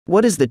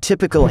What is the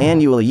typical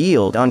annual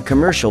yield on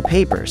commercial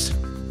papers?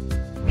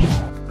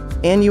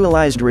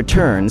 Annualized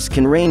returns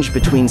can range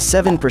between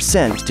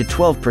 7% to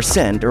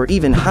 12% or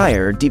even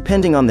higher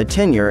depending on the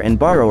tenure and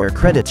borrower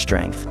credit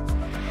strength.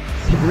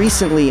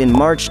 Recently in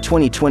March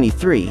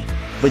 2023,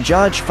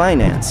 Bajaj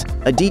Finance,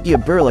 Aditya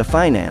Birla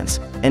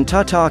Finance, and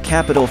Tata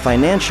Capital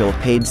Financial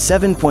paid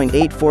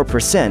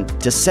 7.84%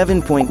 to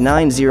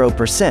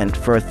 7.90%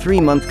 for a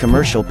 3-month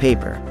commercial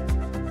paper.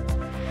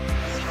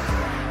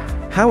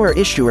 How are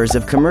issuers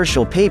of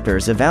commercial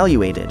papers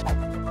evaluated?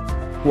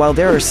 While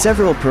there are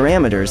several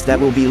parameters that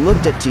will be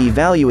looked at to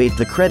evaluate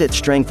the credit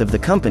strength of the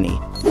company,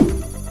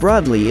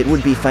 broadly it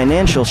would be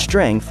financial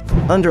strength,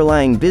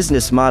 underlying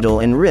business model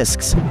and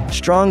risks,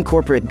 strong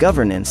corporate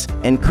governance,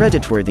 and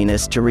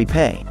creditworthiness to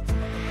repay.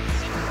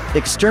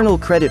 External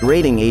credit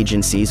rating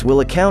agencies will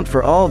account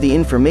for all the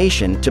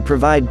information to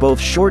provide both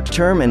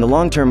short-term and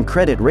long-term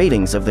credit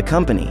ratings of the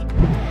company.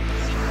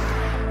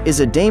 Is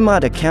a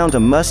demat account a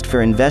must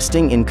for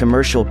investing in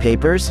commercial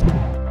papers?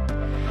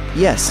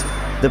 Yes.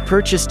 The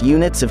purchased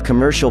units of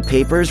commercial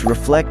papers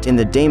reflect in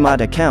the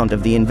demat account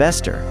of the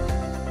investor.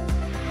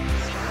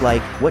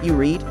 Like what you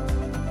read?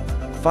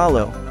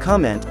 Follow,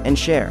 comment, and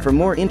share for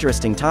more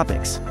interesting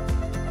topics.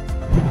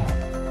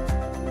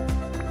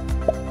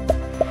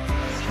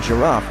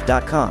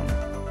 Jiraaf.com